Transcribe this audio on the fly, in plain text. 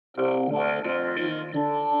The weather in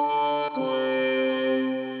Brooklyn.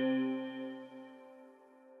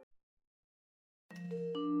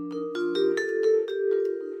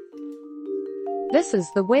 This is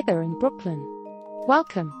the weather in Brooklyn.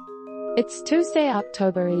 Welcome. It's Tuesday,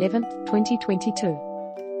 October 11th,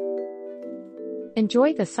 2022.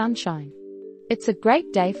 Enjoy the sunshine. It's a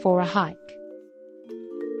great day for a hike.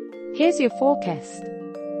 Here's your forecast.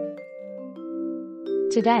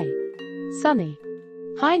 Today, sunny.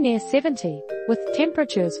 High near 70, with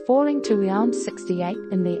temperatures falling to around 68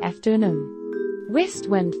 in the afternoon. West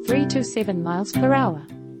wind 3 to 7 miles per hour.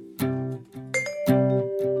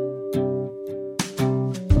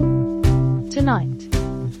 Tonight,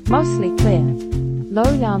 mostly clear. Low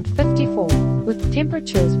around 54, with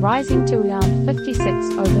temperatures rising to around 56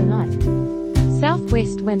 overnight.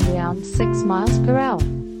 Southwest wind around 6 miles per hour.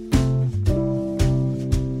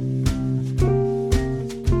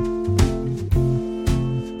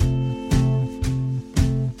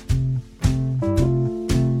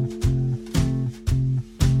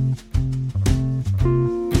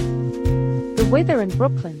 The Weather in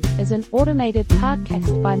Brooklyn is an automated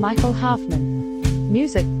podcast by Michael Hoffman.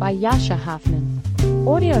 Music by Yasha Hoffman.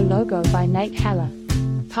 Audio logo by Nate Haller.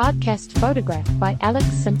 Podcast photograph by Alex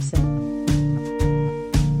Simpson.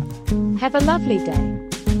 Have a lovely day.